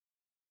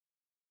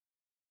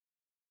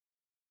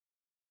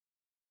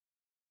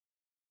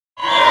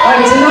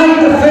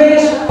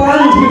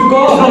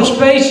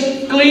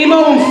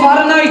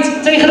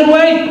Take it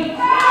away.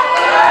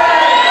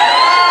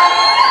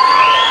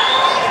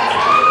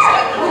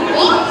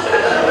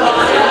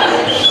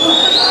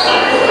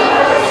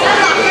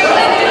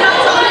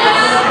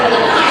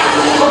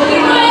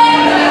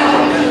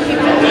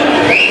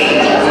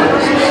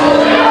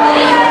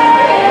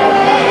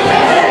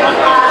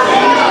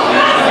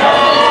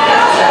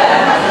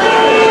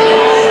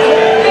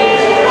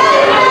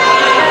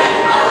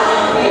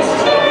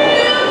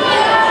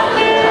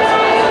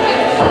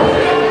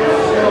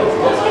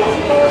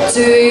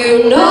 Do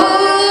you know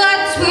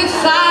what we're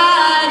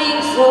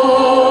fighting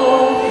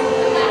for,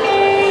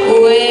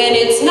 when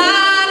it's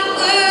not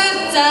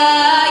worth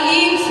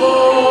dying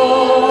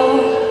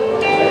for?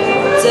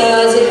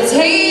 Does it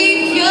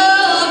take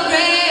your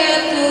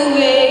breath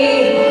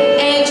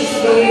away and you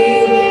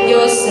feel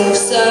yourself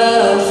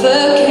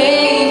suffocating?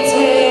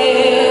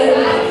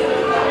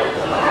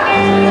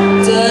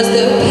 Does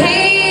the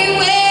pain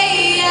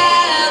weigh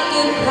out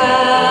the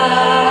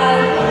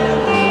pride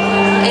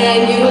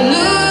and you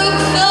lose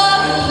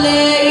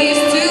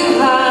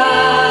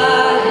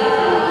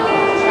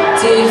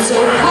did so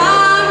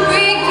harm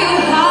break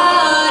your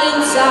heart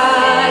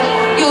inside?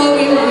 You're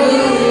in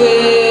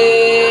ruin.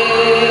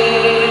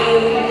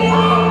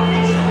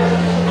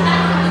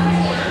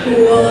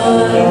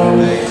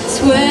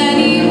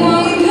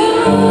 21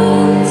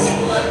 guns,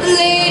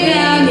 lay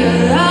down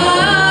your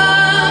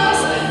arms,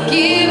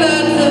 give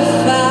up the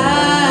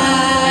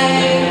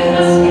fight.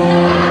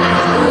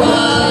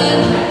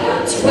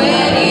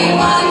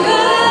 21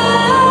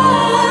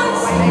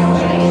 guns,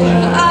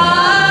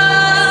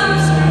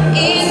 arms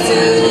into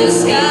the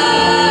sky,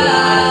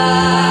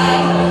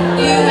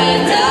 you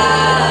and I.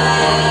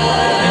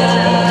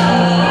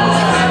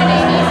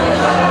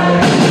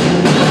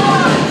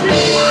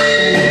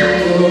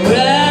 We're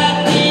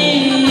at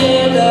the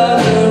end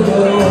of the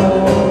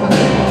road,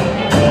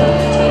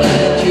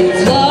 and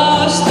you've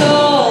lost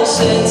all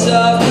sense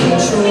of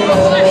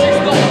control.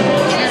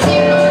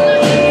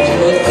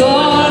 Your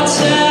thoughts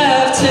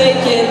have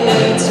taken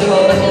their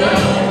toll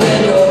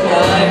when your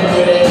mind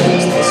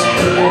breaks the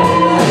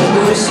spirit of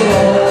your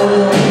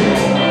soul.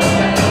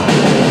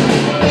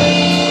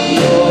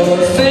 Your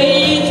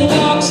faith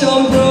walks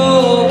on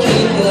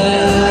broken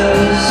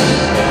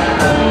glass,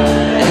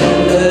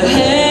 and the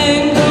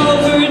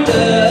hangover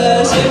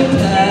doesn't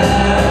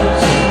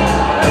pass.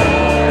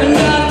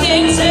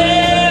 Nothing's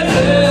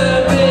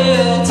ever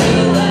built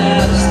to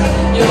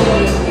last. You're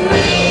in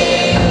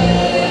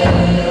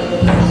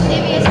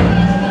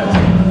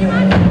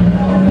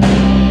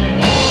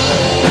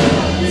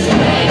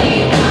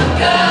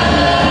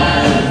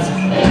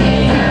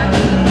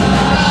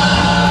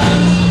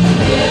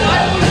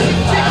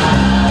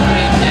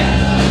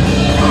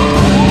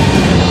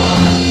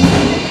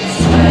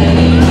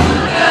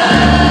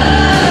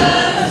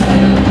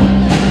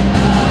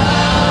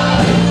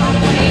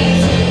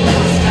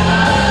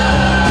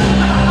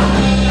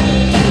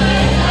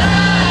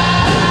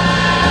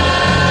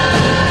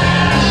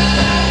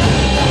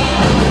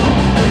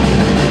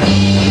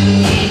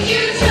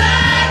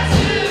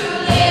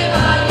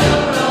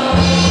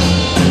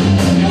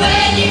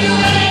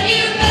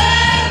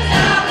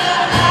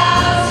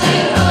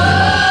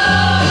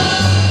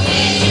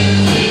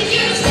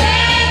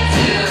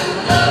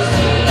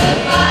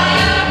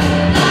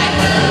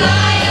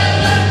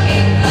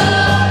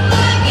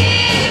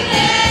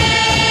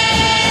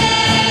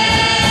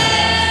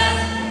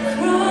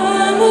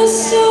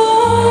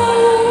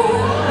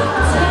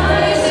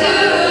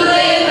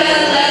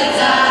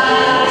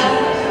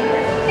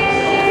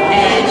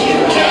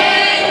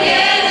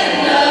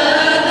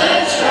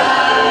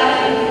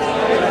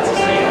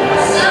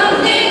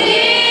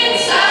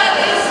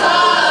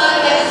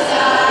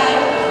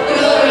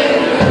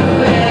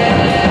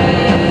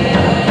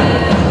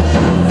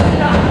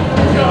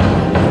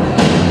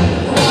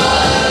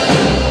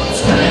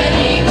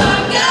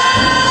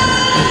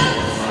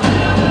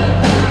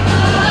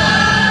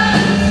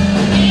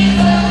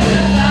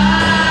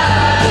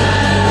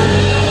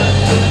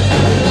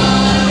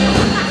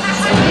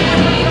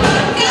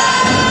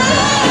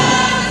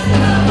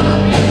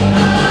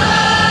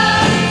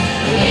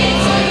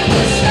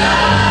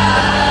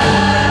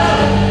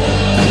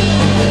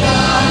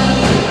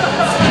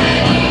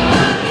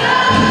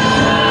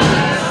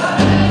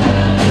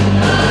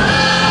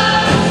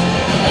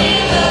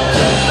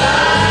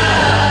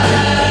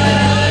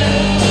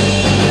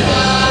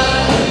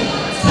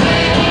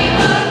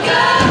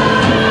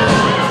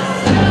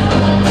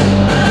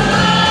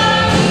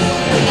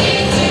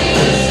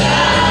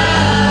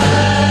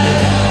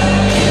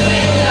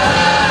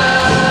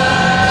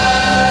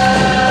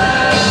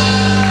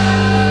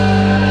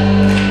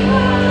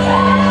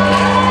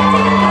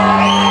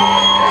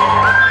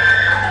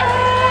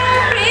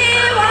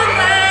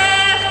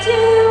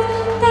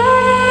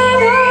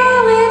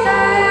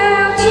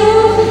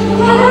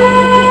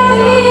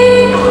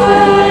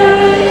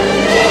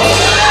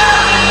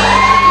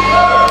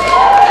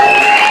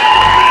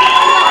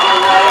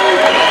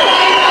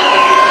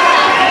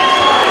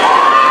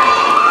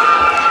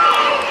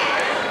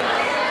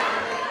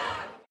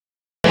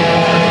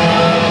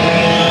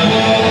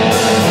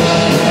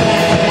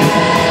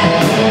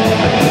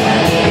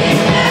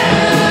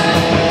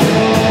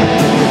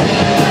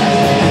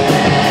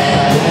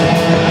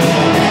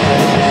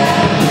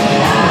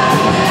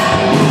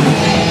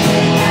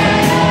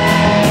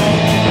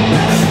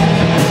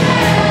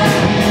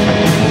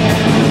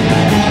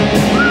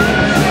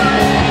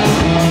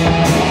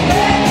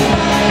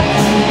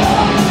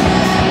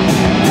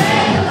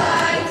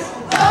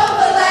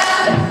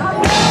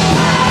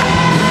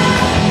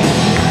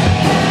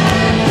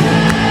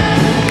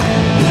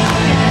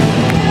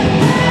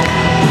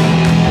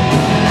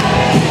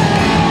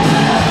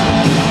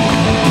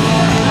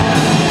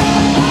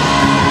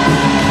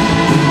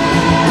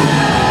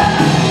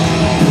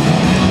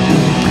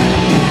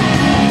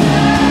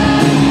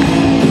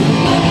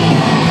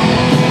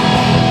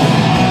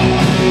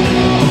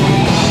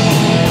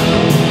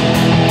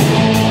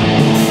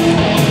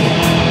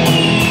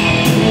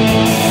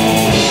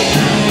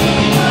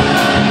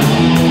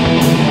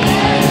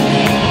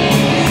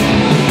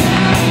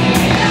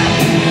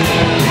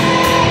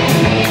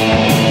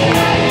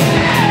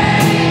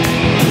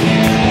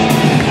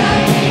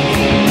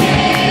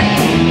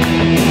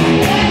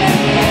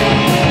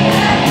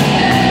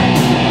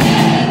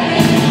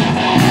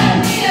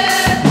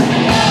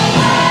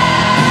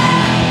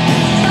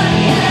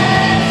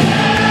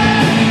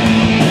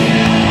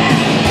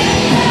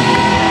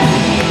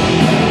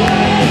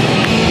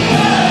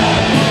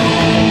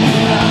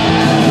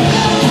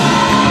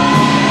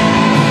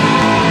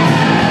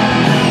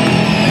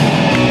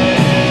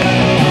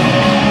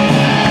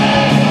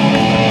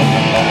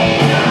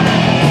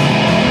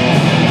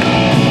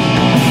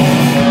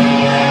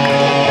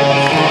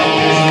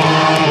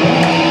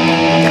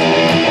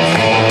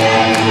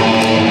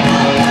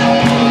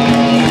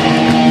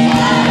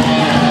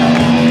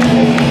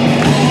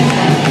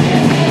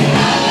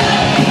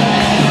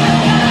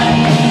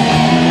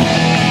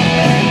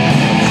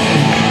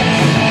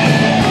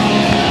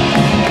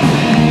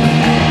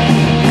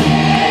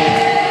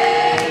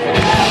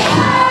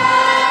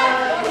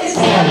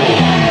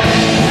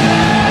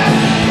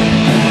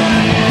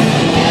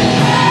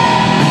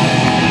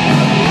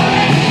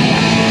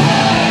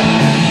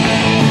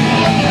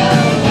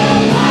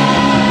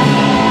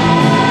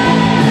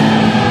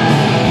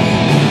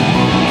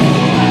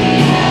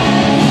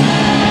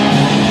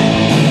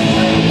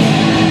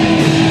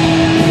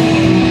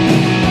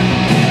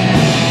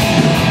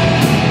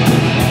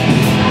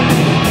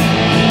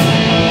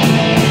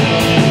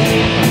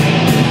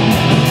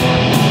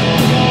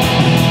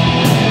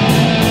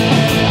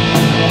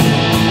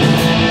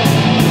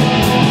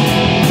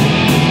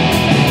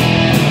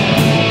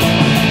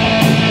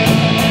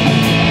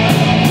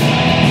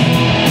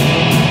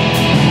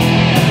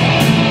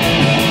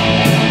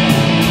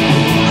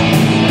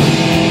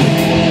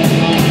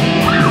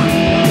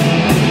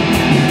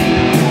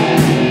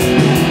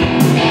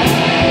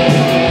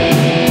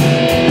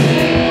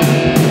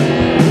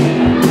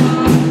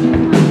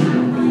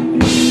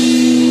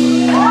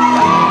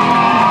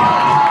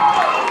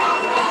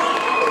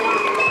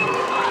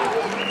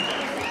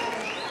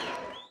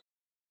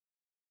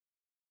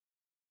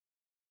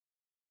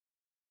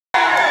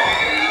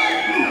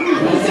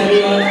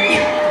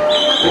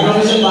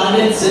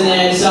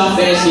It's our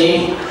first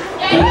gig.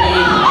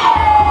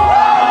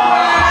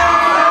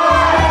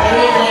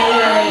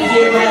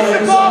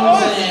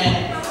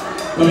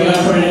 We're going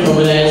to put in a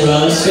couple there as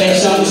well. This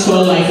first song is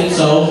called Life and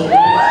Soul.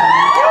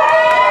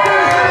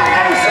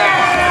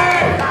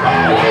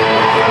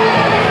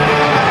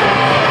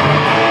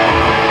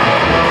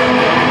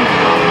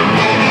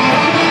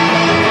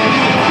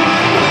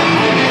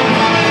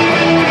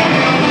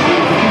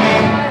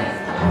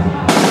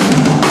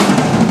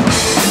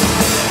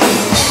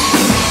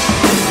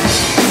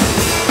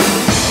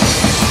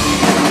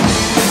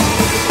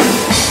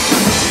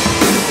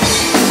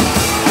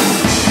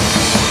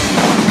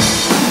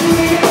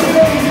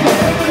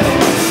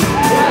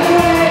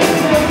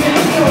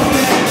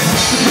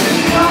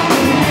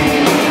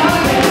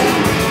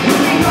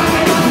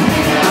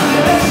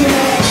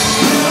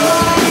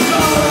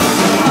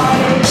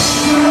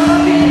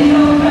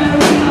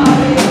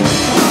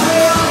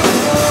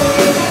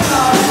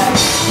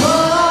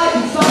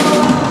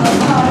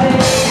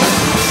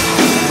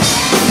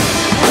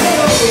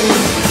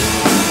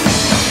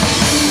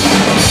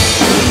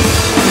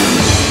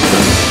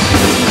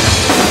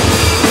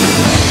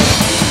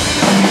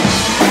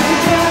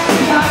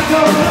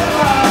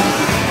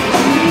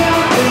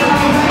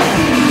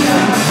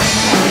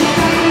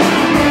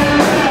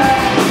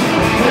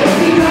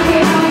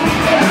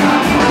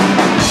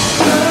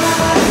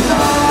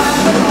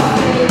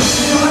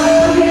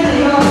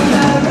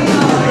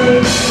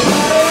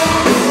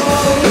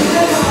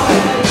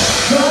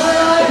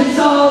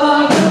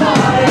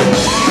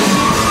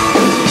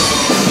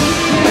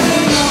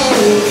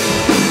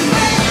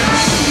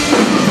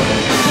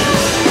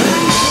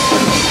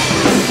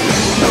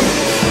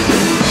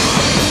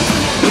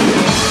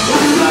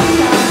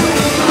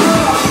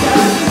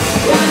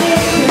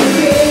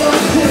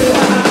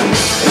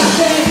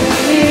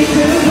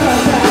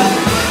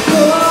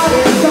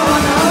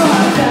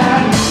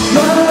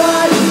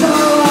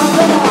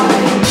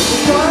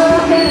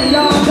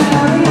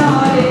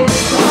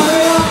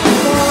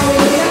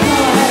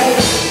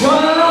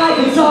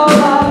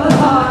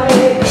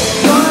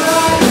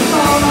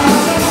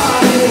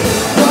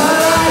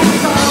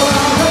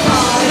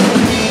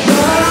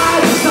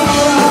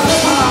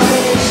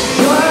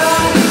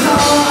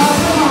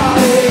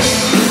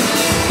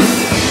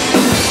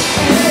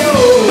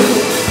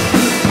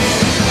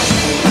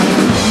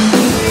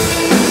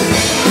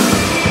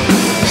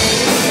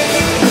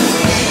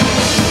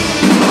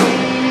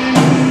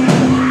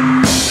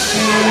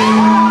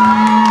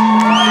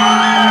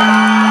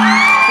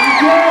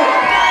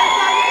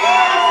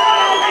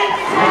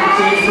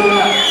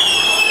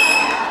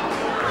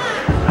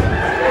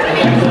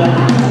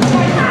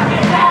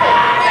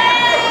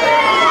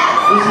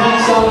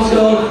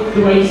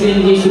 The way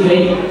it used to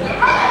be.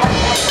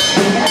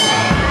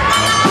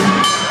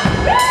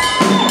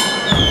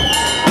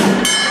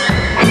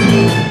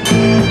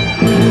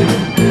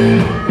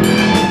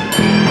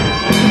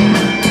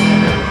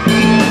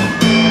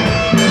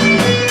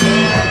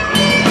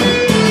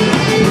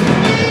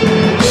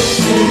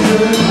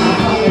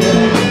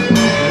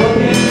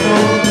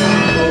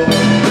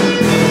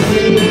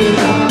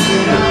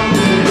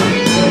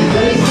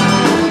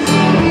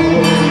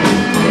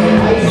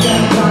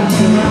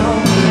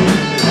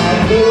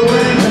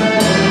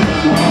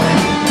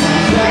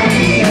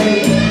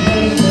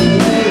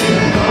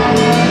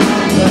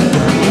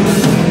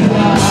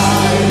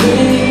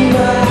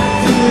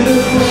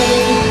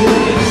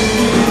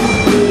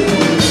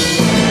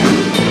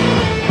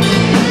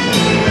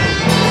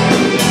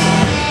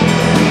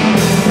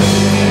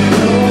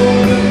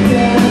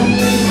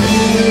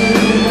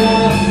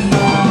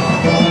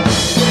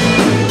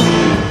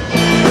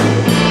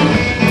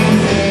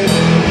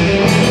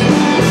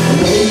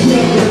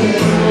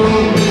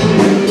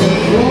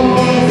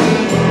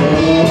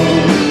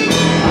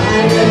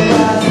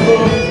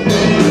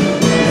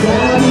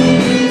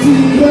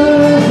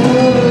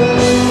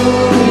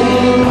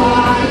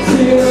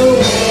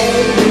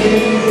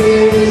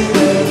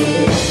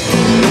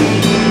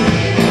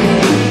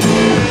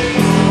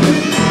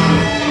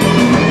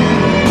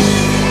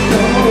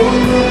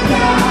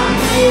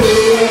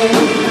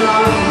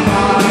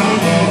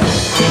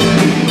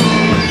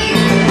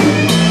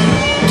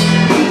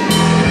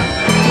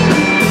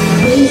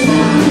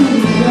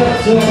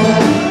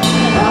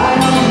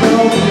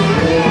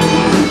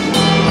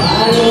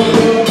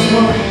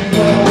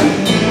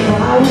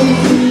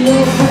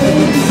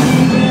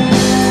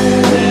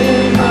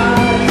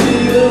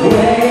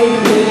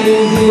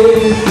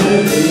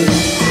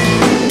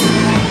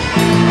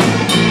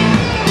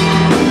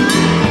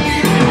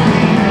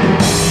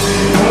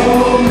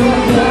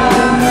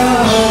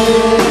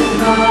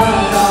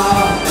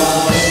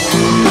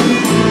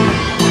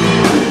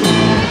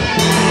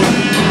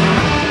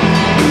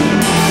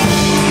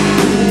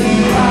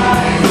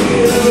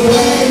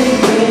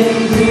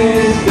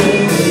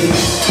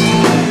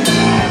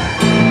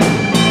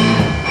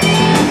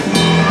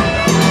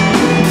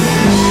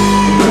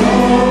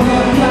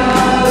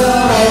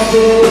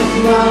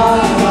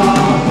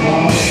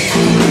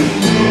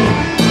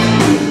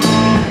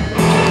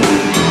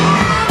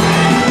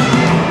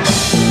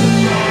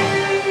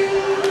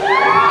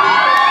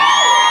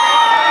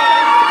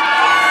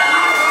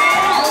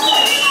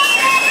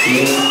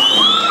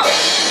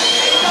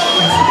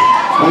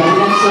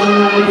 song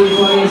that we do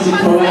for you is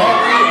correct.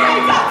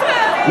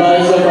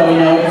 Let us look how we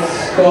know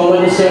it. Go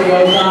when the sun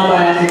goes down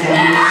by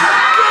Anthony.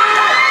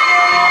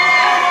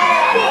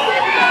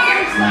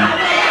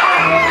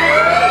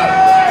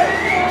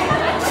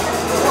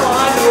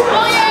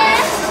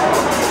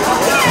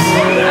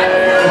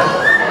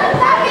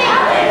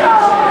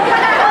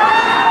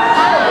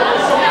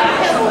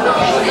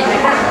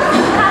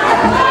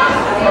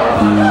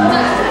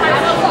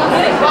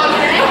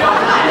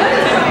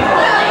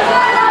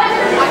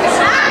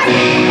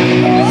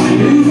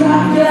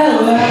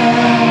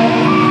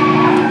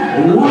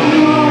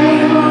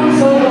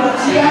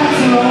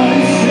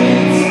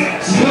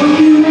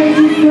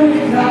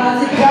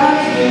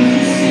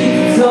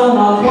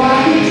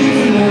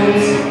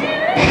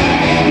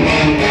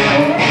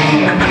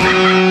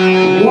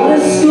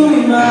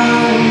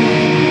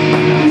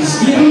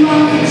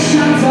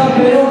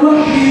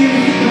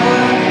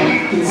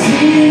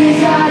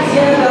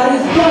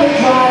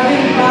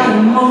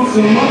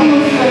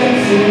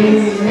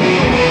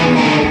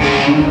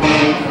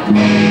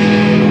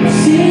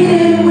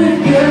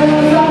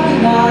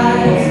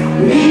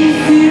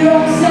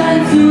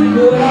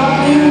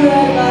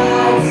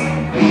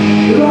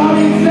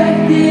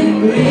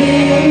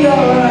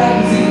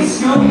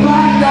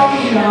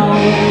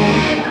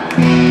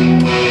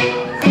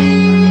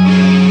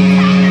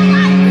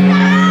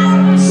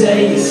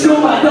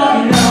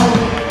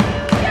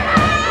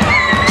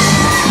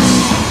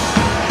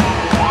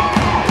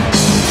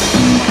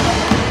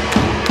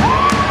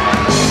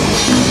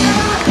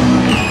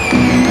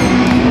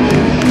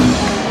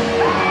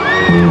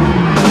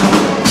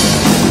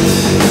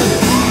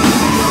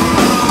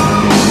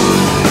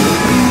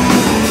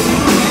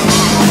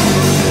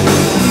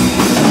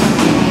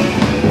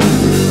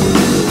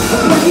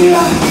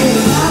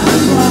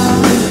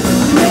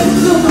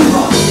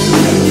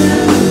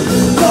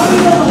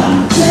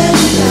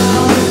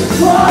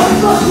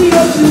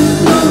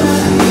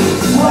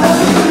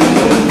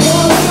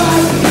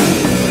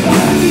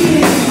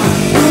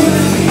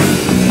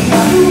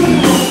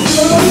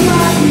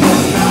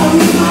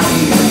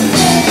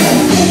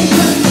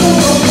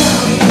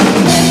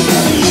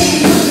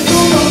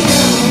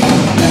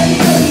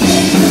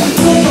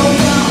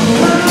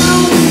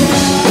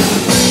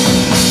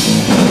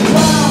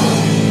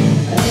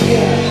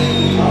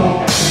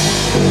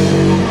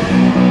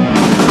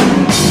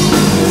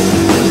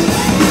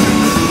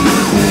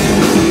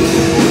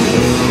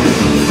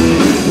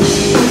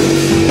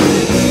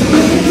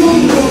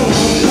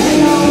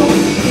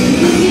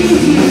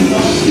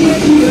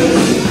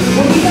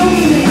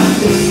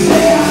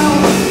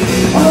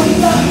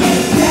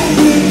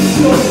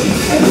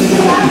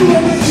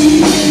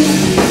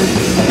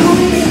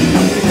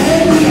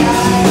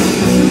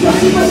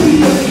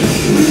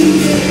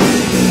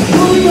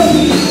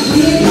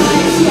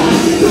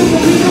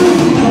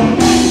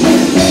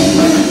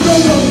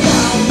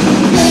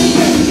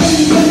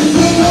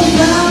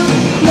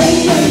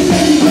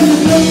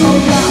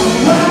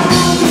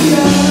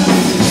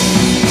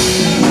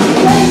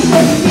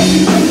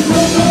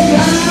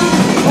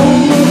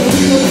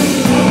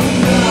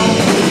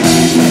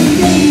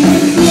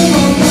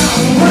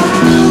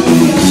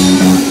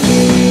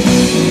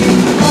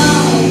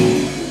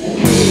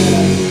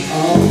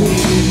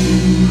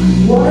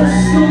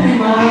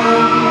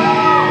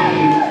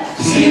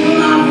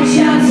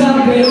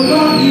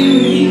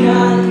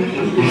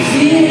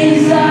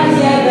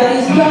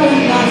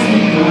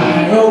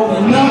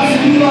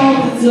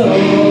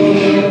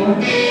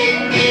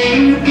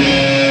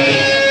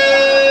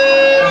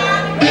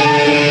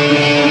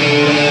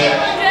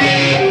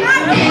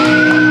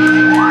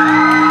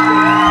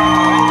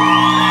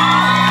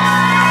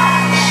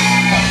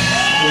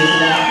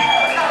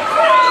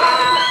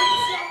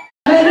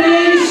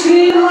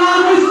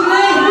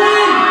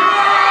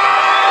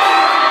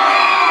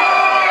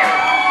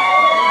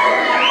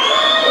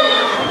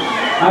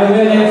 I've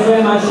been here for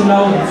as you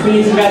know, it's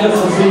been together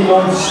for 3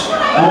 months.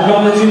 And we're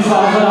going to do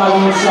 5 of our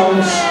own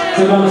songs.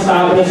 So we're going to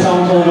start with a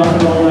song called Rock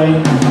and Roll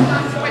Rain.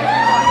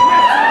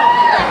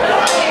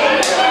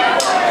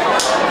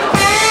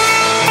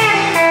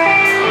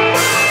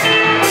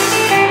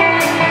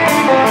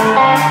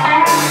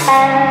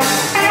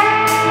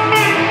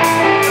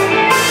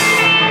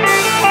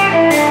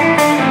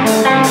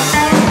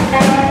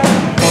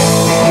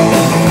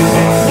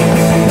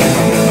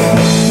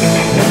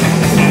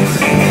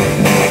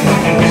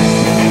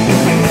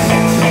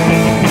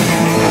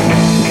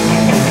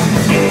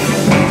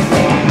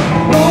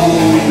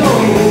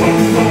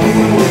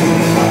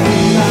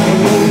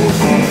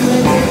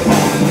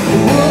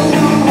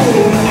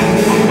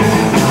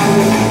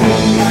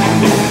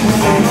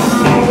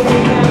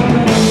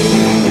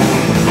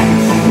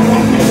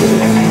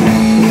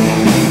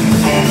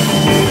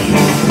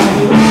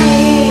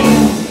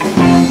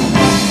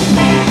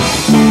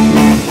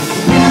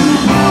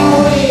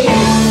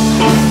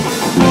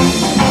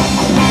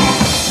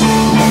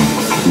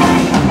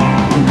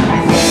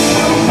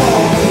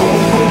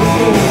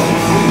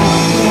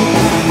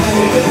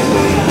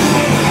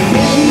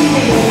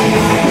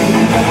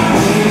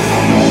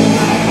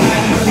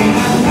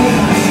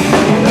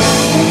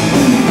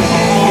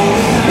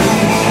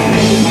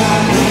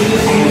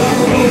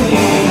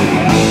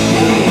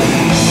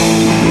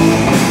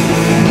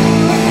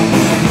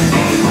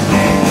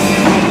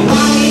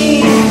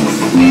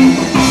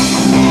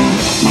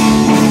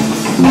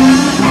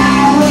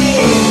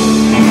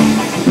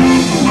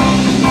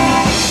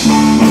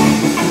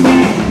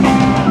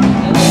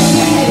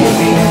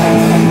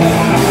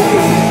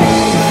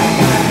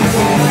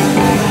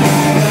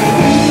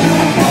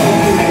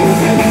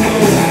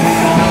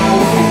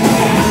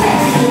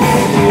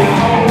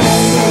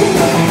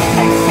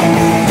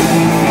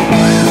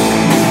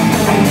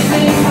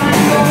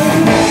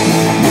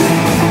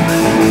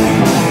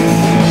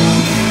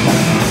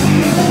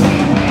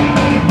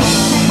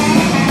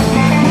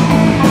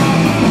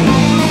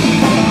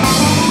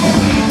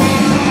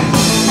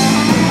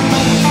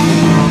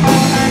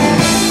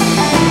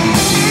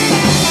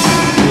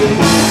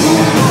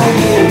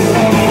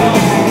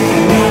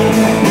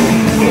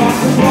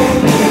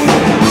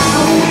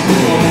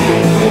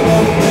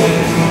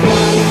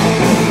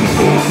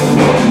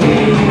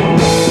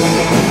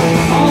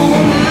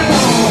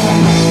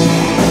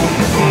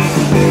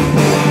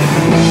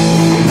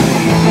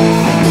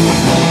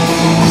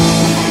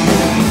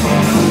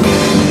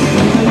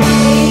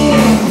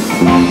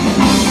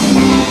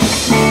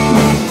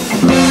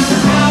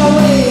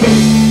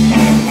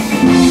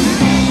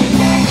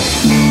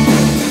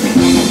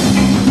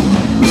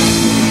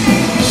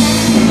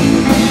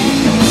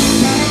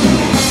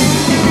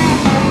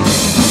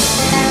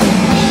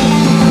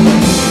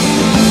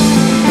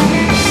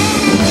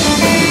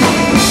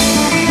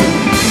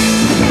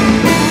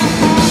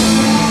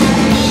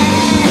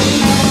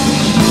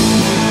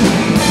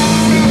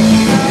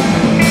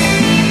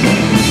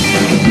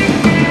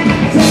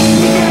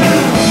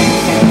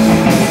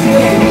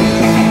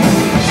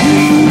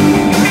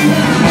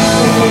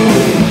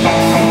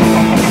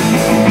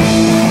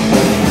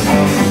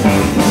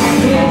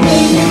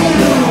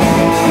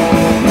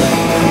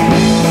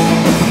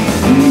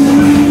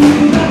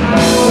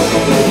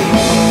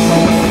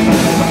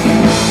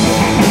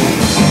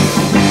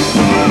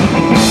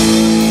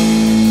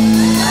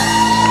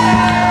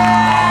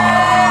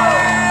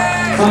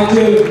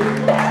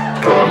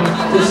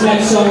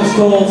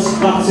 called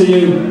Back to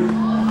You.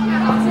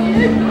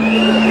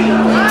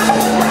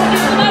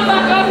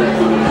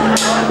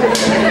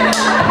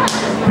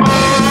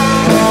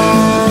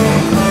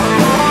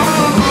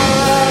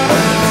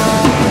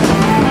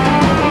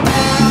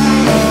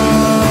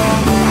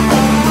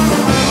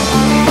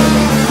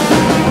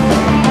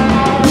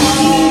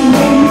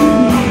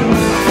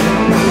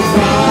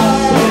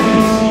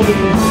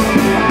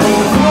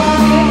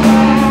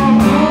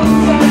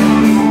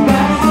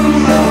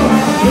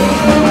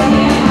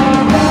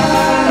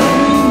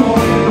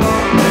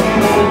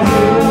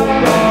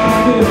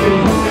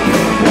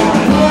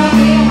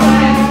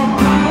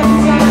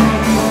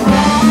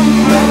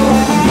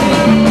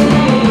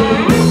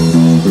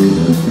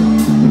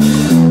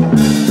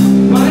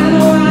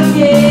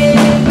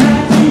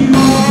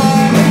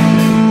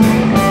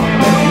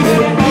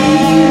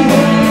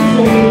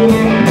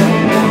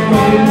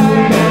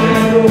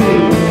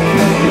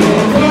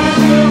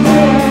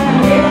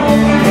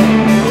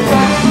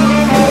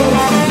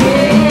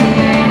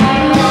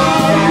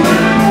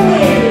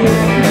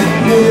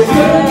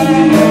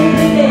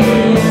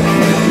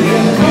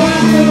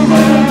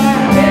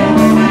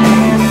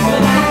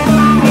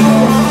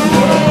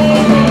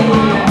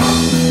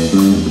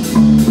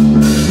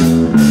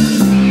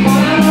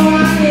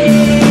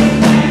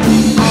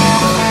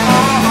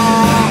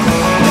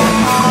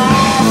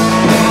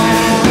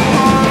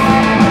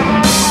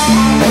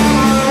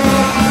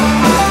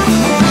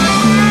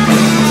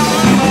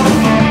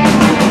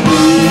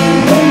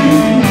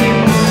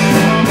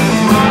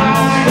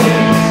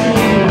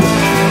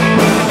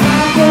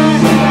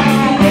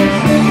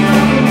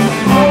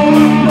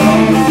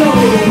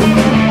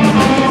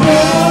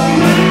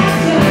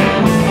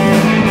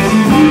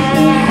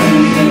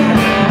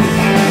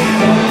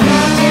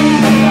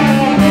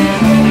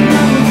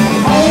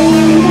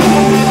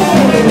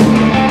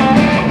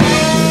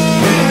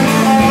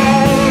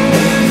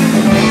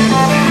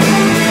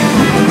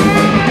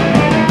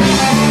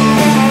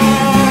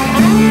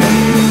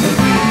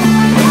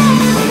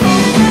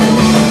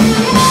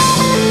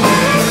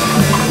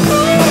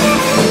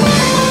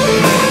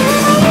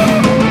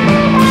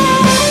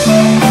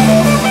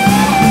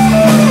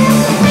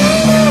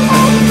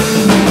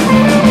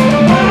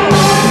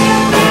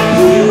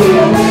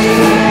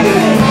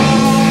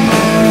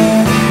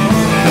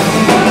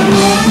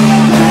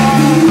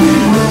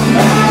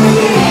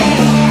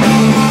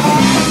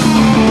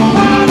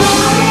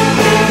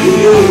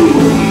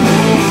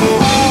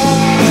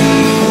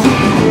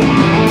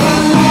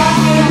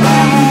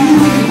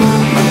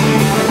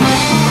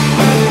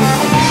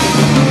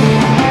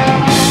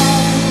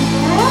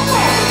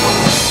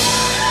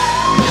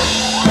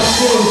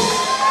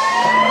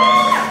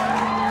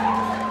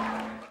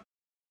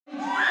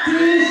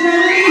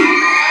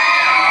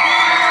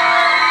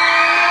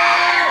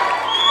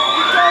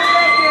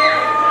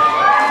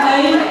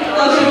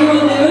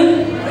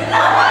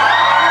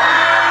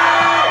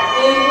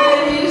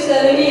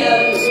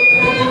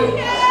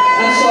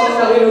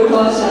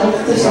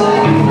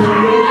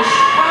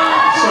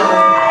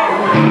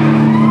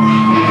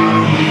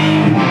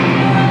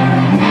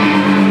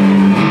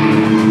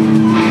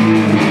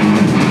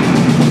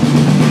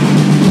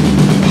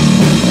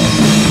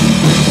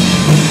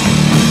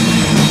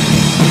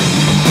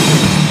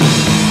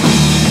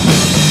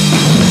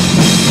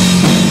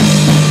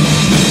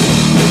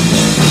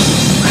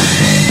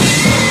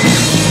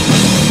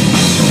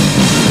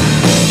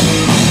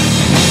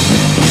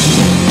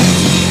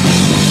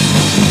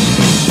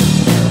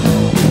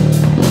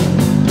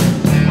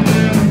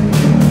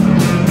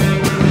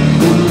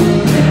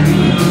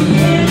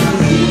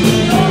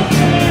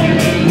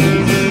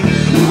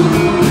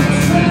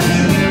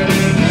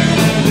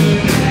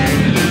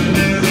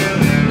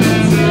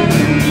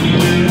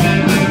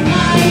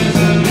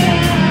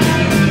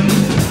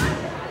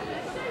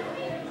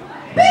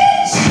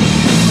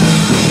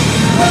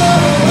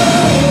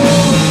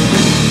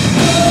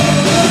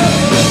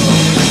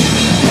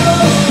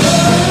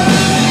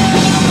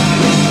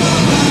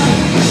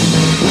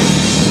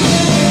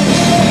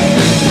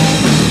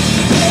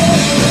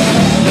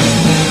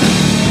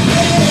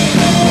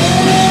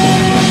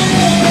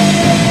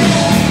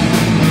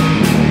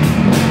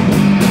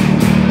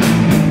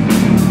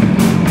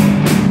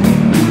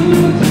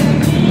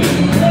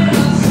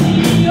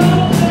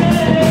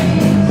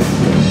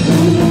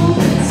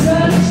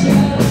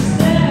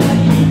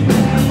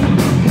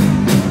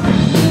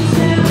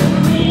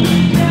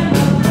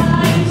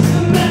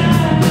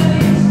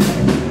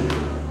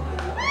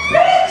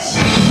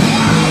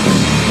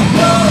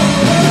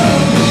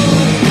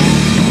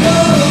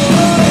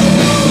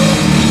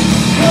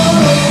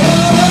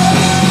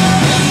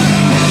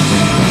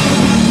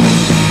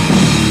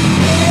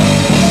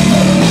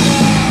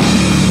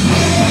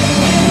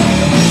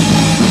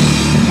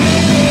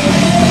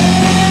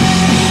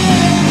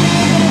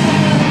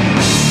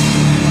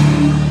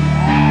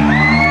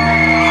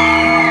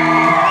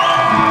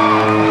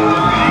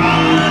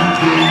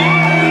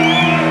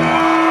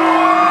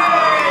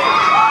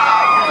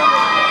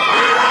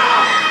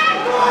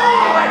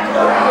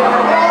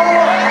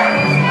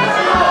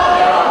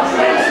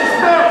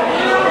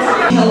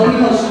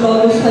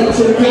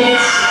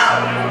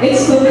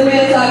 It's coming with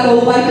that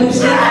goal by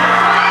boosting.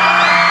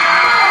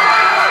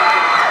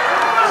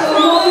 So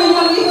what we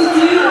want you to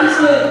do is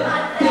to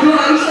do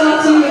an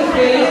starting with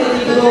first and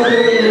you can all do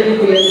it in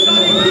the first.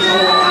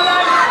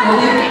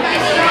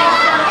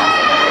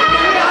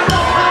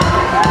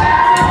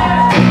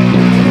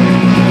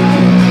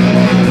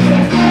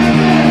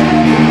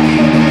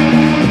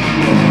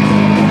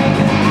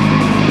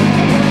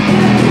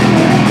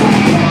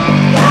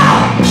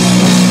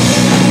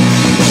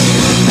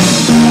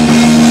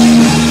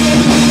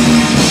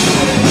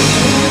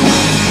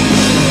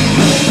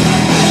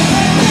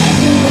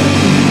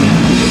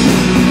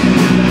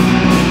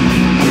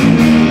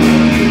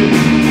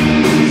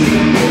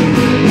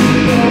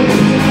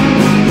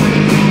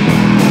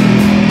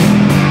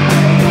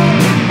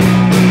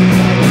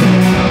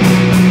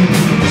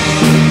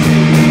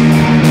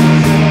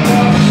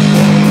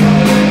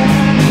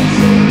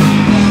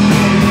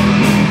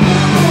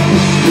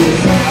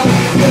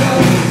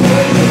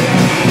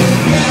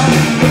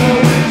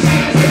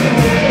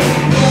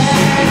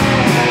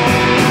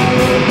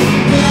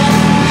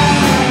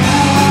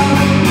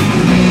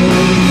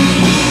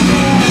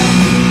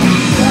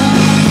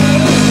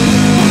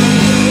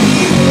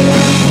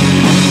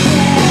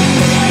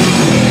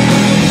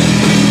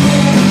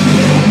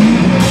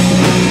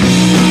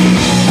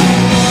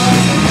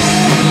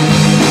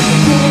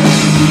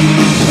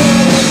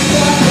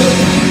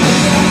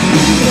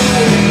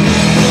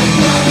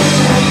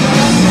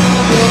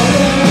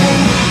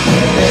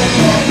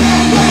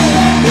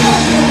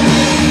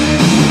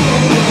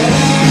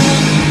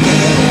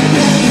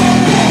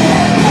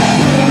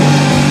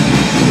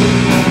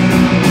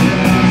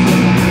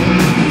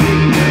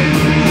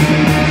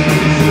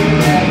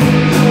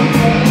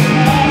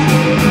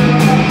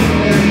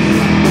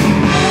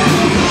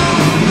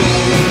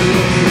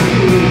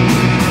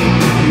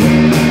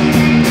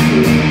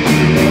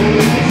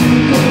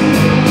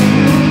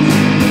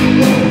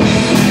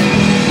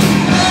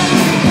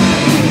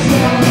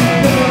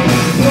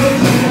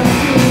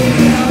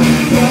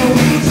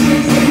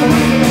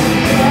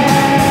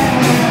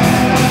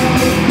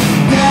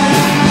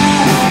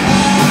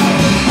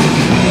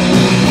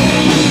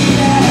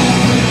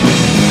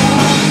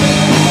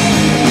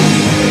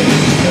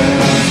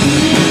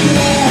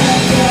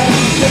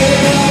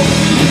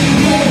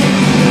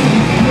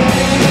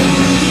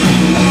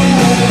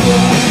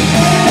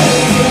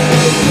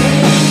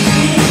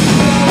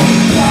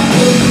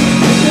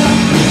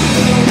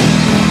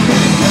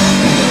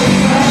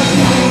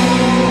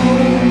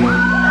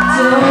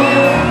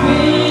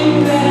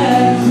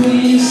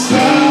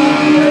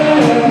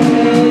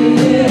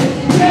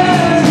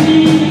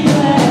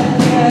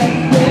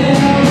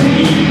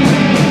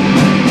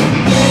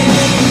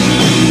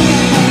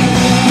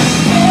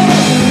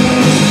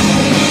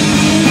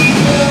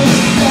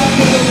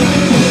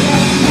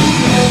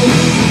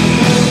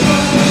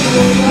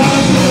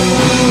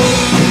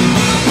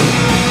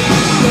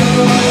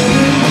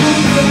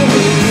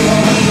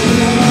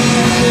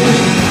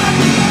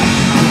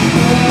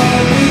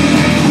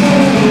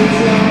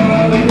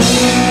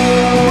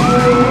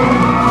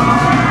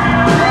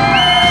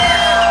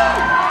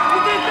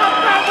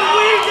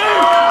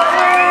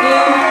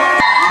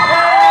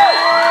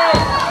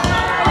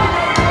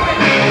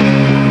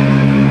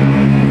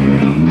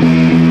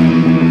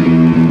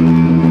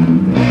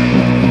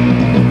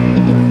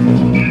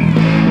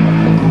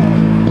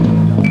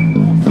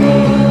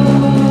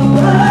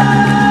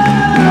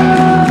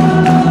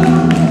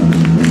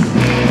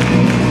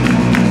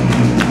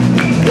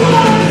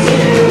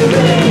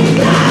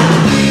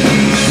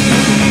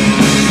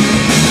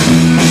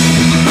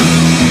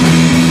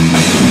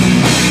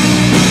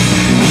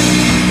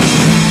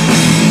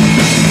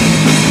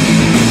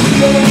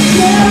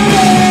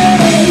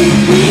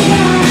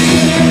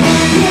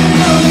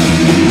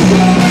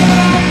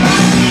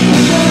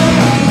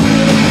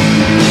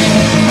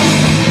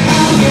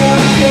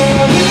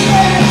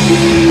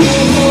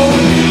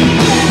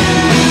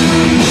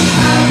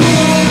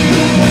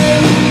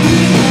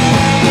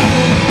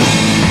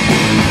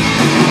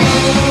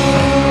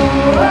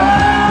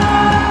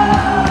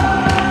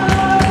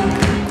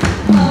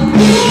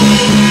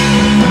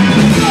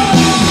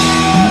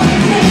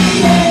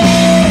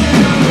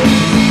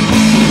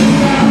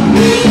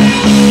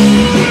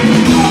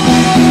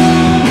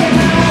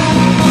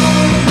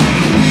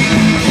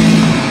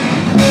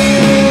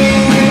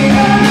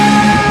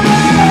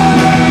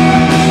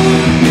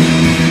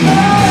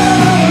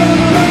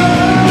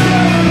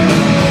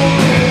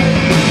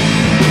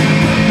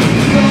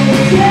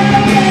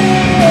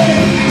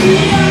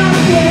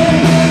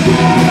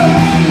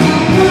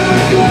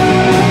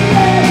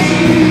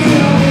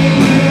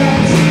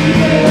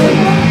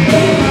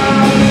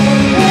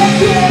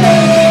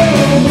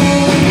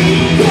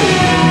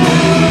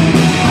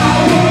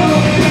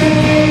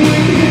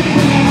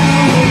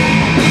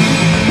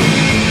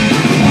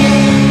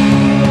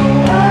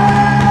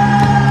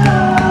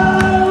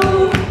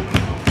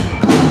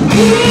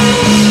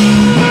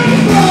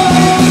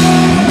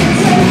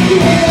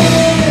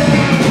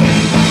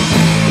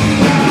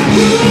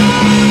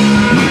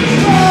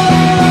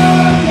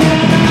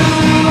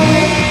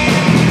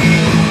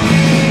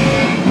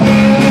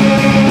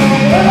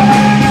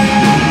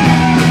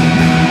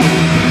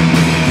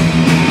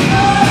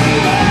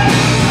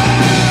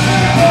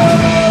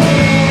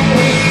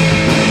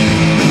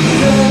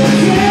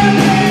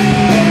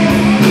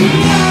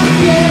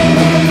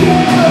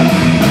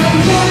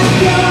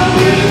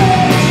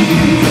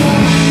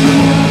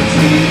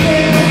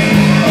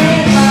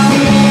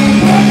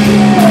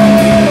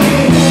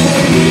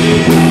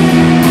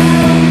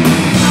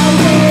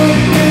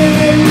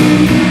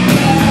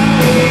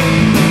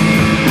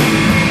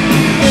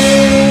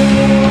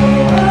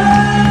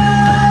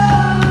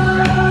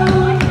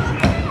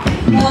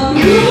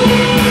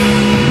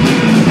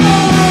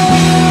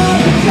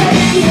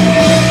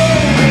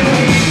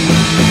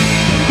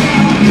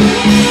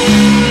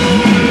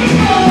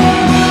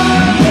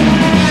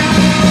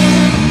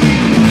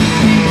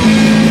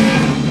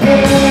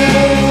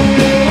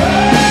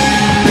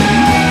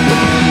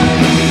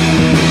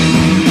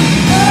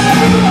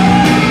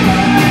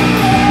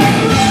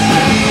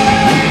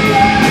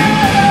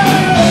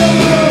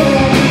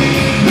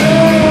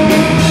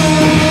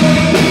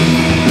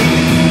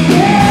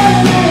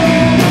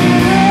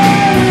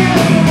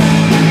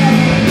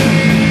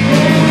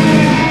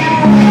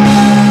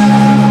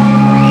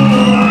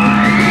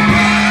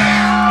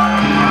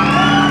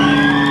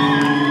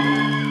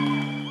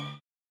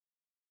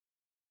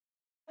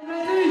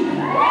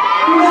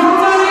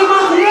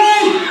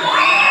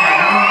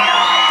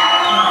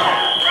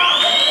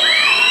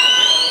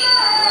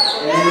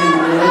 We're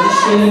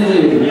just going to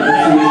do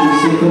a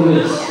few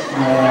covers.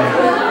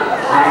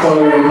 I've got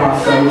a really bad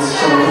throat,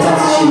 so it's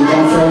actually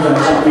don't throw them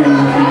at me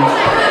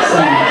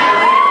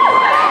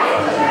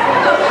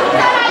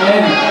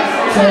and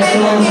first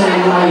one's on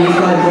my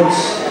MYA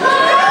books.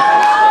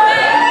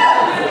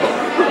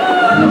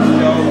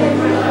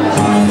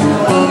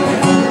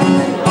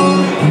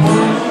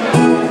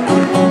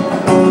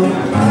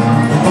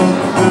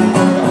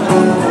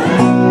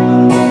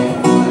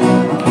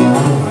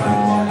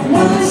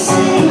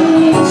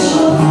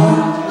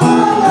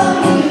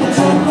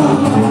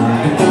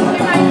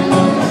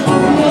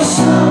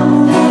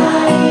 So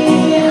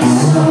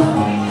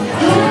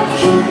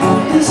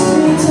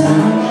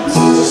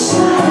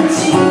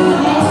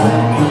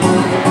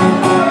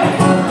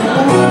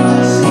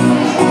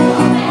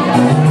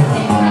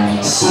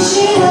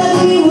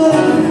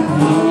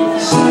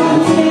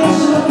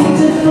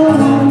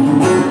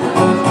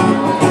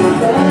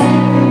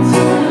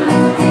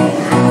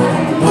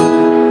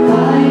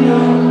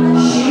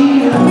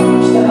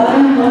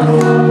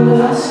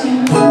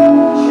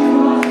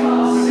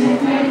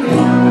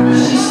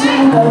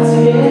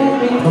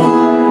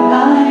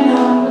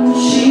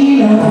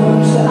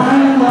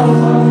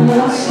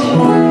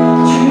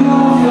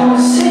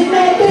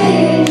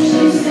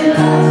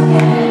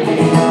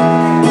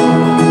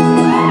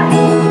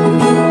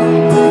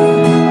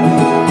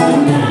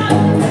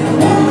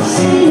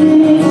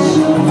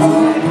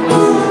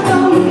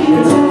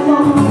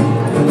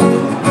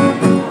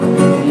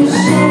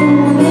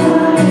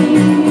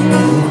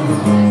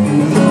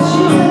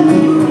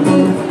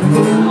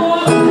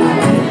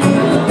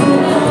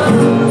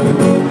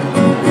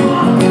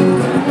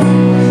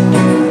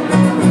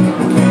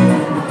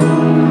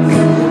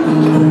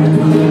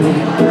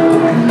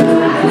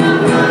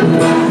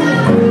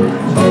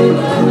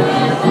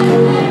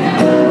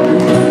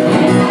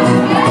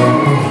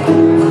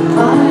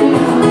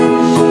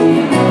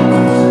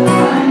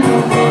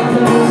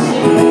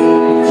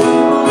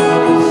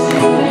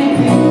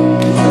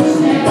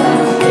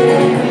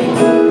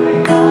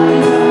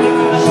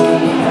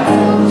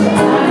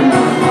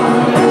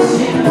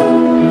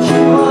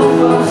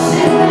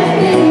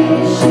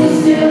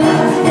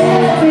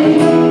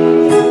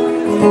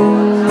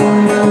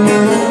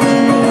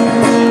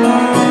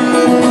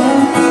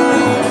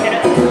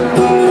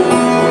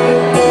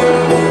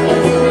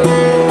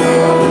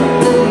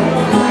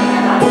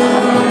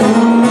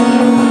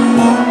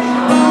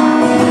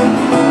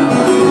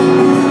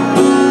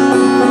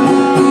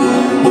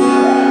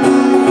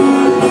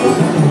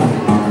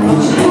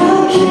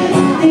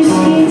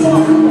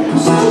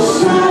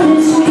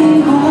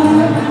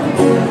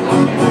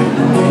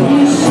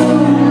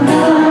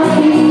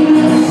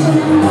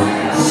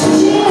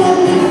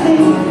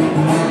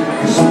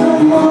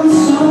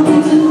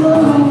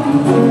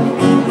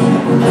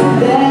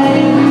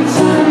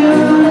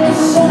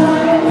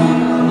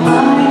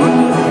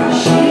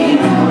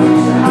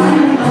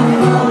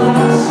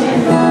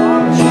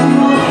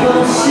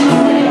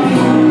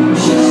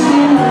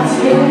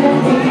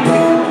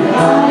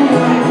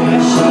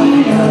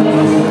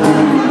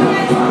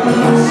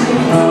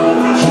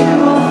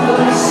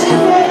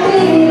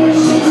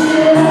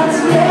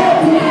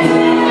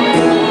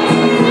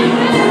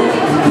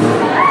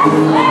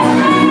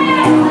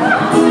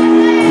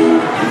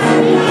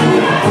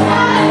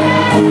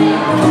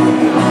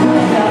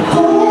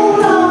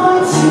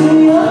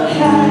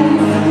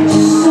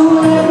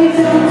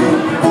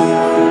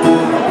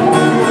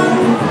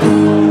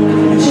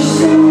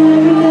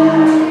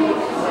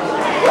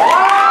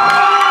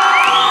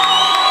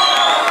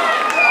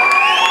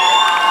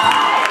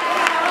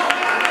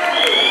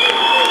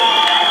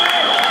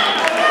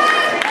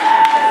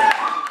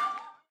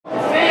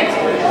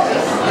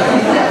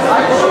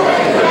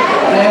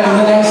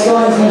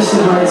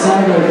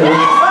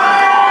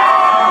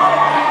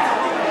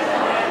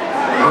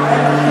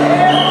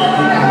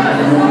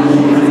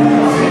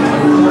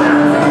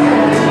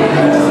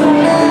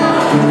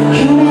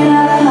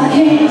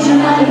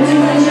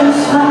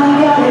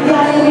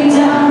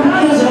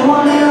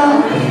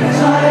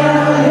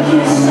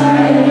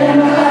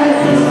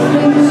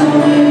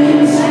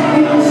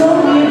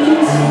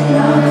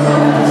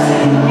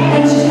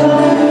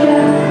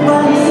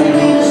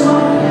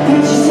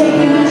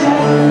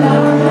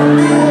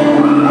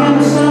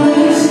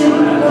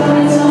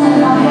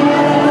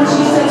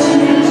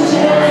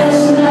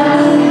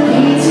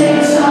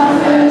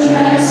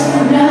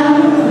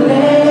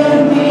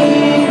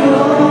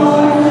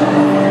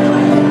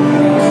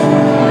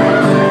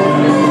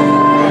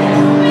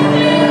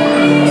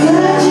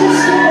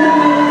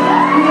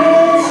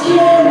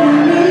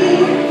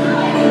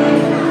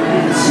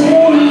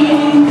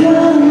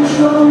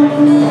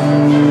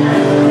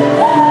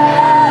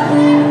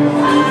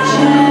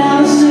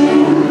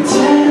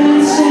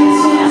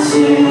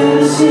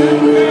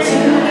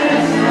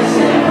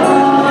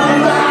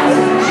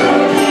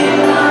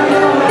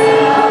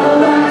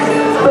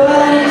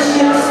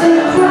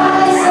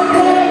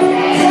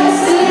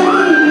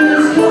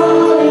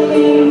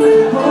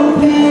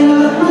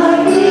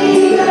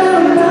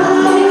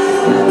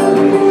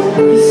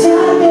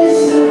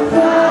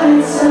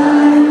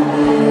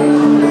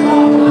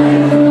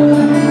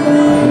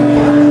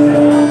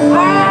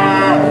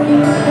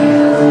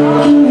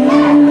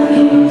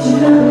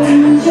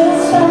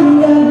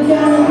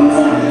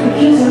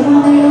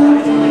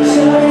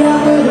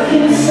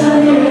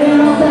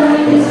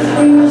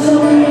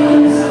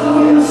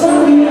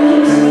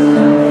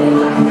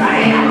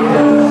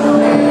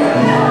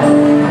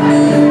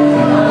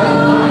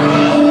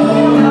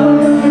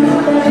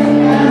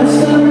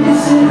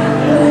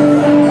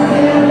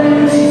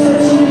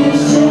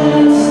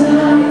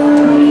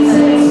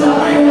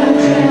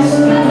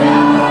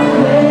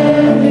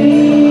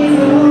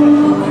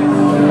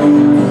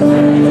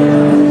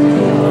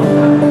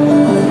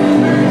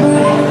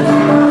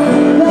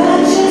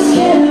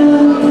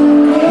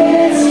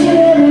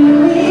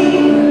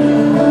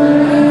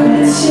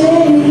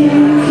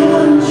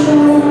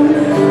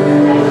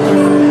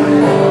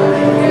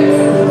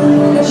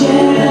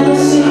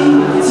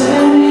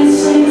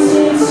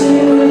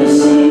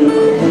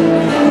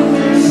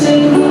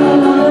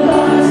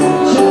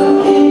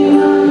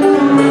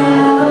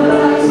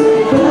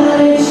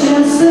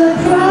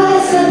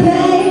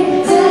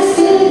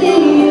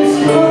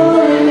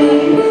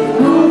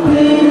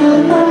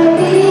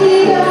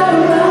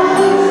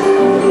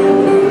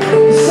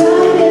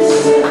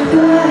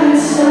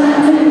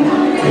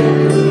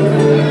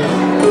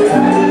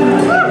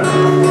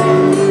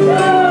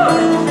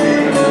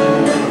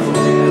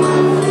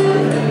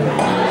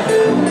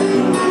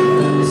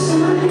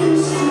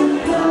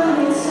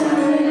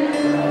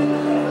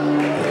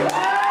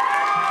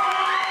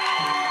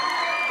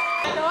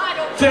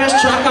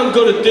first track I'm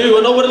gonna do,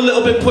 I know we're a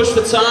little bit pushed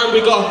for time.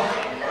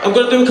 I'm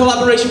gonna do a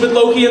collaboration with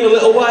Loki in a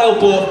little while,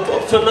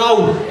 but for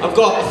now, I've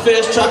got a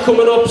first track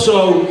coming up,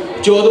 so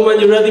Jordan, when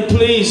you're ready,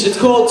 please.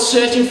 It's called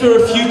Searching for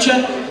a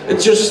Future.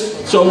 It's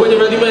just, so when you're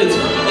ready, mate.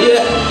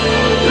 Yeah,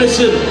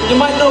 listen, you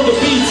might know the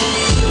beat.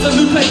 It's a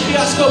Lupe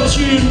Fiasco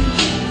tune.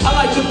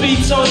 I like the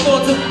beat, so I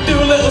thought to do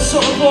a little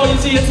something for you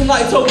here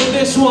tonight over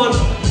this one.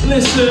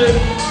 Listen,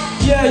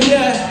 yeah,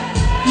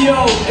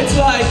 yo, it's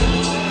like,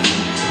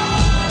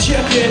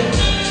 check it.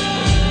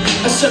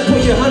 I said put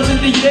your hands in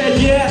the air,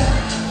 yeah.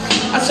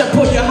 I said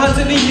put your hands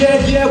in the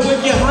air, yeah, with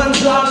your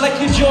hands out like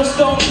you just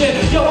don't care.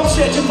 Yo, I'm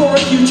searching for a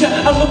future,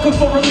 I'm looking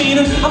for a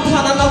meaning. I'm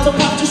planning out a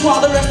path just while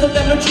the rest of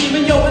them are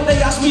dreaming. Yo, when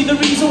they ask me the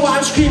reason why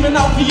I'm screaming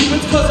out for you,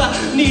 it's cause I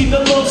need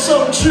the love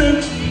so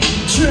true.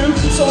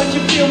 So if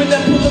you feel me, then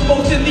put them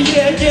both in the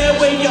air, yeah,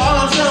 wave your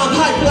arms down,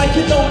 hype like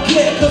you don't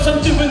care. Cause I'm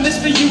doing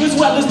this for you as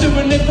well as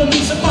doing it for me.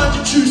 So find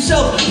your true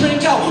self, bring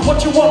out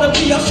what you wanna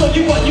be. I'll show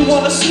you what you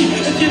wanna see.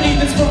 If you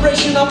need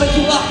inspiration, I'll make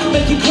you laugh,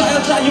 make you cry,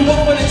 I'll dry you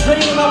up when it's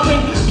raining. I'll bring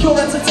pure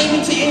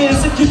entertainment to your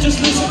ears if you just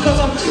listen. Cause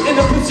I'm in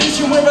a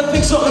position where I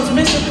think something's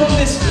missing from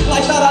this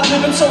life that I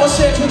live in. So I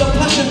search with a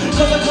passion,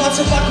 cause I can't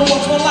sit back and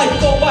watch my life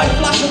go by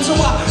flashing. So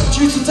I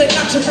choose to take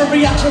action for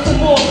reaction for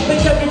more.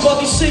 Make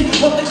everybody see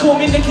what they call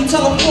me Nicky,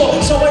 tell them for.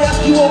 So I ask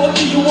you all, what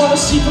do you want to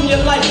see from your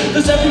life?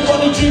 Does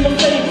everybody dream of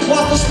fame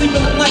while they're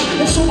sleeping at night?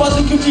 If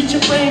somebody can reach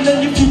your brain,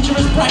 then your future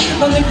is bright.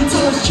 Now Nicky,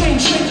 times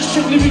change, strangers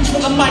strictly reach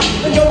for the mic.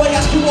 And yo, I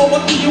ask you all,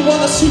 what do you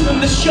want to see from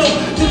this show?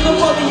 Did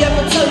nobody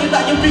ever tell you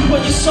that you reap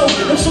what you sow?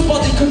 If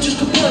somebody could just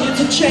compel you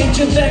to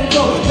change and then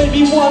go,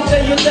 maybe one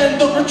day you'll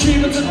end up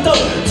retrieving to dough.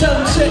 Tell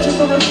them searching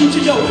for a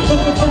future, yo,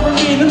 looking for a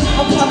meaning.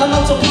 I'm planning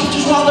out to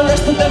pictures while the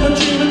rest of them are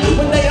dreaming.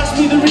 When they ask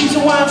me the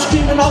reason why I'm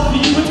screaming out for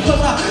you, it's cause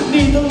I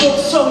need the love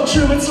so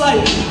true. It's like,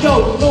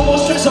 yo, no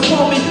more stress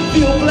upon me,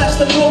 feel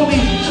blessed and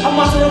holy. A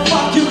matter of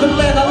fact, you can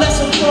learn a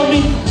lesson from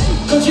me.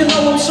 Cause you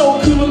know I'm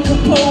so cool and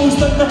composed,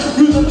 and the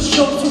rhythm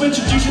shows to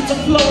introduce you to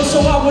flow.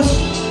 So I was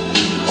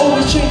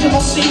always changing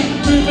my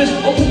scene, moving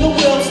up in the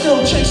world,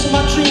 still chasing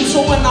my dreams.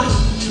 So when I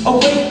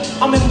awake,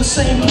 I'm in the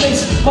same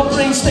place. My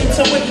brain states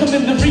awake, I'm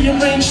in the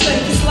rearranged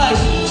state. It's like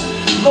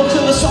no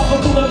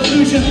philosophical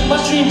illusion.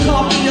 My dream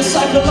can't be a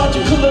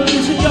psychological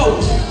illusion, yo.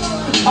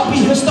 I'll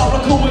be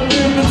historical with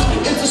movements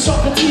into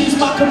Socrates,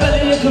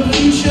 Machiavelli and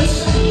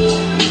Confucius.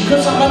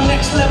 Cause I'm a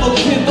next level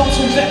kid on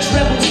some Vex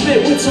Rebel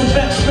spit with some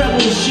Vex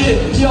Rebel shit.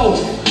 Yo,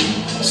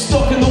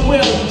 stuck in the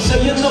wheel, so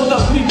you know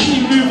that we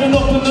keep moving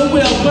up in the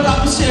wheel. But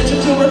I'll be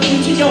searching for a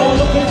future, yo, I'm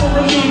looking for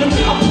a meaning.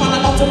 I'm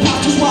planning out to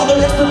pastures while the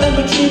rest of them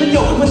are dreaming.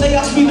 Yo, when they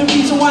ask me the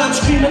reason why I'm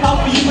screaming out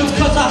for you, it's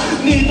cause I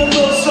need the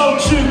love so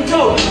true.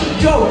 Go,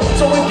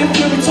 so if you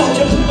feel me, told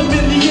you, put them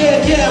in the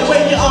air, yeah,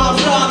 wave your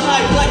arms round,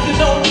 hype like you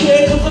don't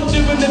care. Cause I'm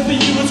doing it for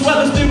you as well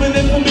as doing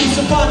it for me.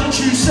 So find your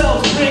true self,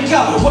 bring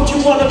out what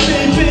you wanna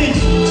be.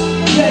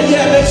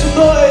 Yeah, make some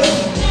noise.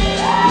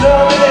 You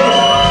know what I mean?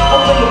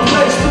 Up in the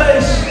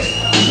place.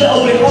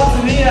 Little bit hot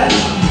in the air.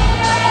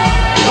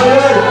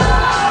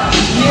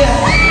 Yeah.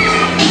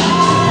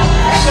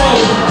 So,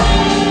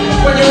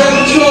 when you're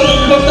ready, Jordan,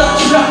 cut that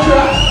track.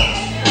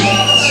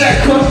 Say,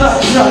 cut that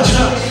track.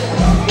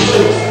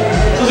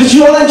 So did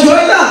you all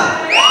enjoy that?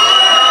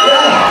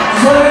 Yeah.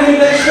 Is there any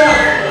next track?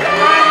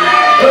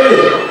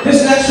 This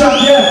next track,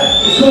 yeah,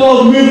 it's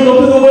called Moving Up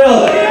in the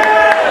World.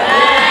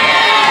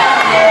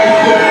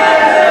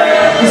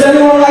 Does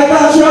anyone like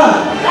that track?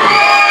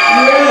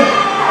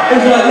 Yeah.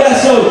 It's like, yeah,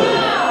 so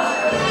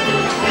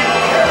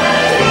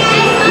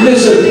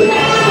listen,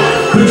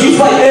 produced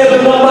by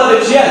Urban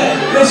Nomadics, yeah.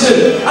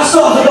 Listen, I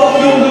started off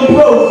young and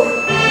broke,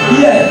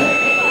 yeah.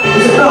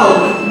 Is it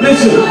now?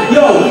 Listen,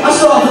 yo, I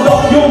started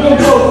off young and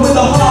broke with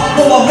a heart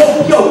full of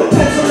hope, yo.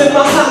 Pencil in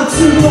my hand,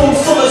 2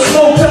 lungs full of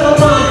smoke, and a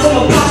mind full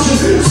of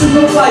passion,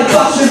 super like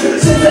fashion.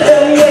 Since an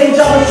early age,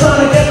 I was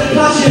trying to get the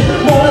passion.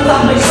 More than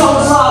that, make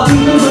songs hard,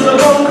 leaders of the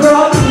wrong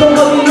crowd.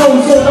 Nobody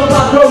knows all the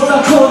bad roads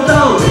I've gone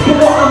down. But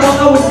what I'm on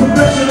now is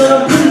progression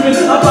and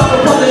improvement. I'm back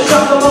up on this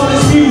track, I'm on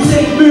this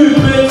music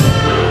movement.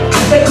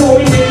 They call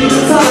me Nicky,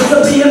 the talent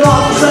of being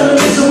artist,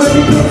 reminiscing with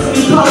me,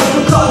 pixely palace.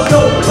 Because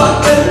yo, back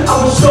then I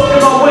was stuck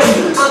in my way,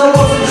 and I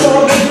wasn't sure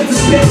I needed to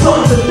spit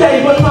something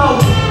today. But now,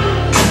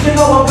 you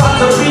know I'm glad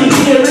to be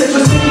here. It's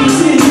just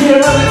easy here,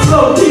 and it's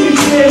low key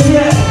here,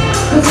 yeah.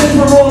 Cause since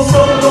we're all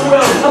stuck in the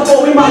wheel, I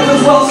thought we might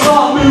as well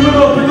start moving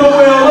up in the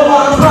wheel. I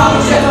want a proud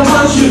get a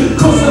mansion,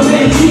 custom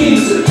made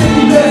jeans, 50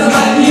 pairs of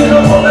like the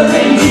what the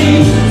main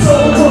jeans. So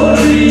colour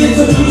 3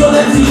 interviews on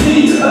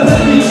MTV, a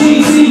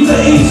PGC for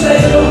each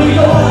day of the week.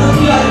 I want a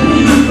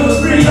VIP for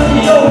free on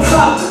the old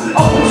trap.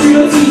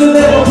 Opportunities are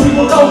there but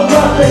people don't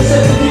grab. They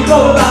said if you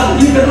go about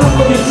it, you can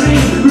have your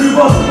dream.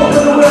 Move on, up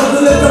in the world to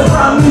live a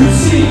brand new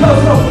scene. Go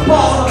from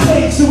bar on the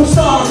page to a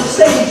star on the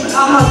stage.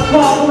 I had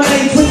part of my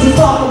age, which was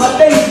part of my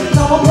days.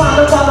 Now I'm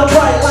blinded by the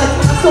bright light,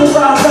 I still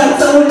ride right,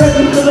 and I'm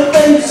ready for the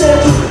fame.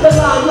 Searching the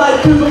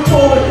limelight, moving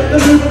forward, the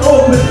moving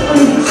open, I'm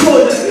moving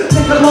shorter.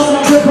 Think I lost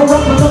my grip, I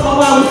run with up my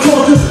mind was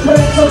tortured. But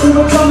it's something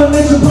with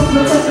combination, put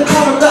me test the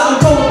character. I'm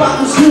going back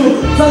to school,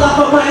 so I laugh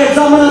at my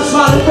exam and I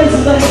smile at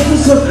faces that hate to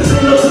faces.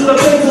 They look at the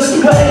papers,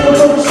 but ain't no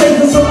double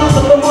status. I'm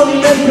after the money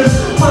makers.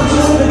 Punching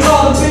in the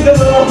garden bigger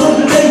than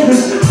 100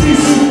 acres. Three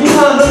seats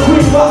behind the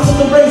queen, rocks on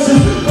the races.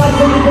 Like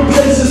from different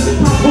places,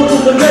 passport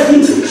on the ready.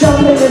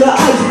 Champagne in the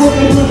ice,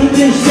 booking with the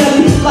dish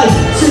jelly. Like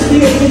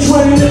 68 to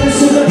 20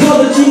 minutes in the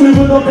apology.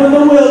 Moving up in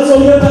the wheel, so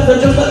you better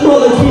just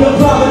acknowledge me. A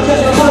private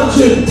jet of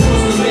punching.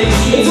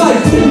 It's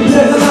like 50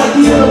 years and like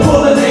the other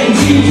for the name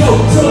G. Yo,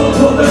 so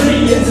put the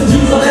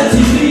interviews on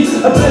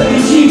MTV. A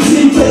Bentley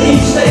GT for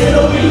each day of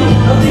the week.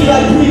 A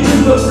VIP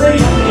for free.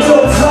 You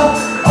know what's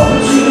up?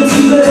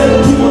 Opportunities that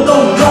other people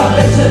don't drop.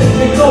 They said if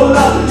they go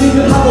loud, you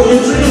can have what you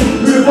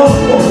dream. Move on,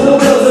 open the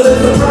wheels and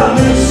it's a brand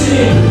new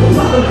scene.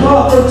 Platinum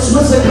car for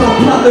Swiss account,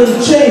 platinum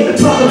chain.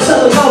 Platinum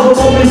selling album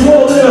on me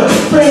more than a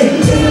frame.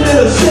 Isn't it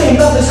a shame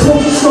that this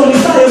culture's slowly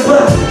dying?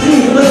 But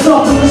dream from the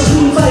top of the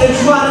schools I ain't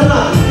trying and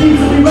I need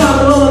to be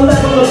rounding on a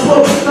level of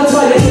both. That's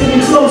why they hear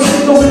me close,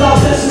 they go without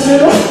messing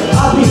it up.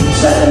 I'll be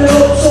setting it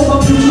up so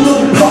my future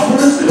will be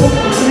prosperous.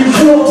 Be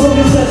sure from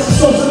this less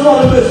so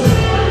synonymous.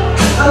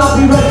 And I'll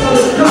be right for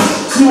the cash.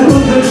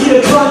 200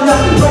 year grind, yeah,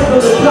 right for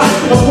the cash.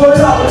 I'm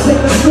worried out and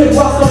take the script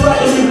whilst I'm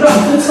writing new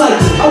raps. It's like,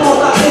 I want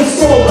that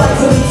install right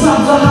to the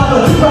times I have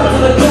it. Right to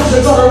the cash, I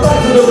gotta right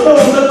to the flow.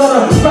 I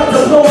gotta right to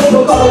the flow,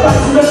 I gotta right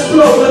to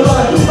explode. I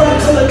gotta right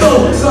to the go,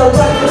 gotta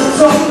right to the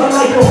top. I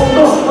like to hold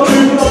on, I'm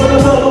moving up in the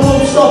world, I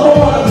won't stop. I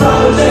want a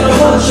private jet of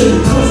mansion,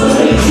 cause I'm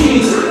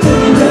 18. If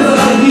you get an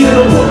idea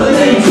of what the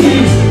name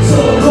is. So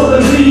I'm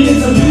gonna be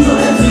interviews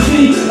on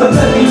MTV. A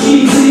Bentley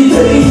GT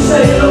for each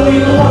day, I don't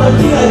even wanna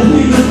be like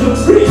leaving for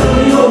free.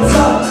 On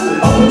top,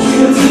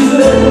 opportunities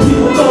that other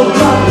people don't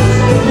grab.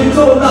 If you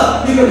go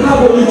up, you can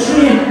have what you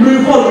dream.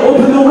 Move on,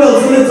 open the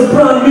wheels and it's a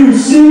brand new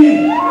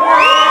scene.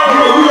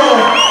 Yeah, we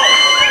are.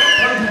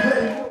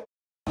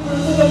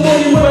 For the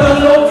money where I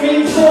love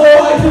you for,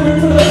 I do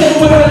it for the money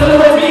where I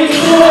love you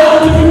for.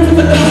 I do it for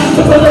the money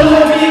where I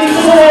love you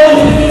for. I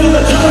do it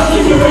for the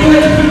money where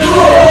I love you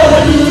for.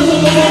 I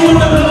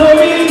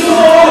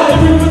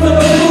do it for the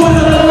money where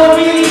I love you for. I do it for the money where I love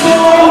you for.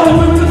 I do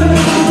it for the money where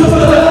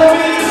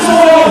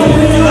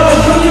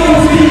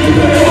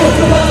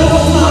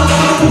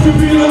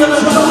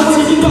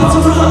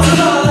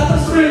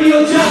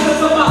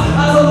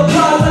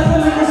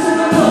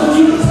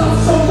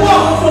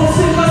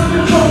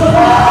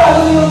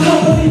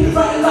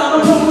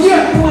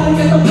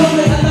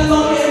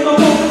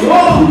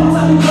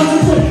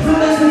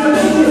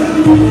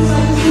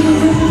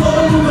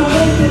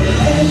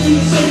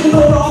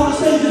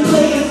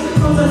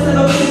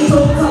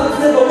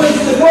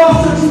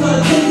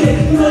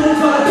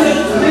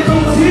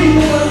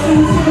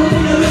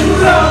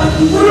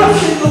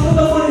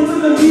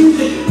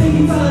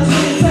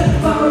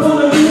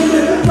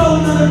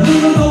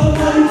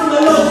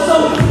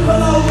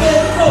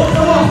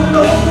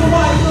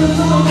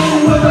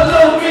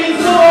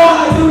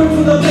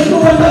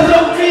I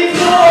love you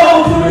for.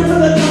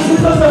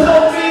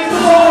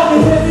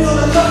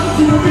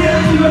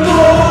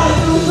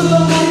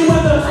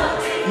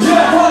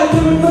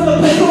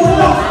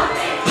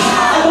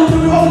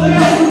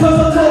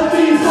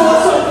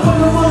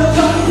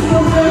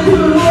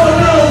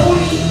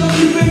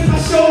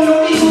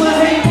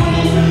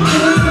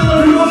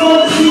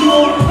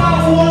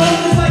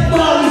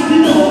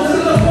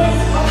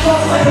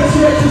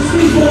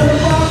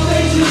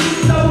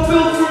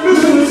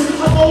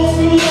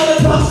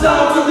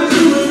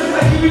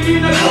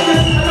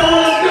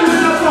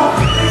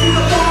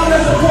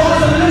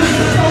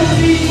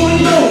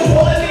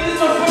 All I need is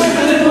my phone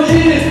and if I'm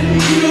in it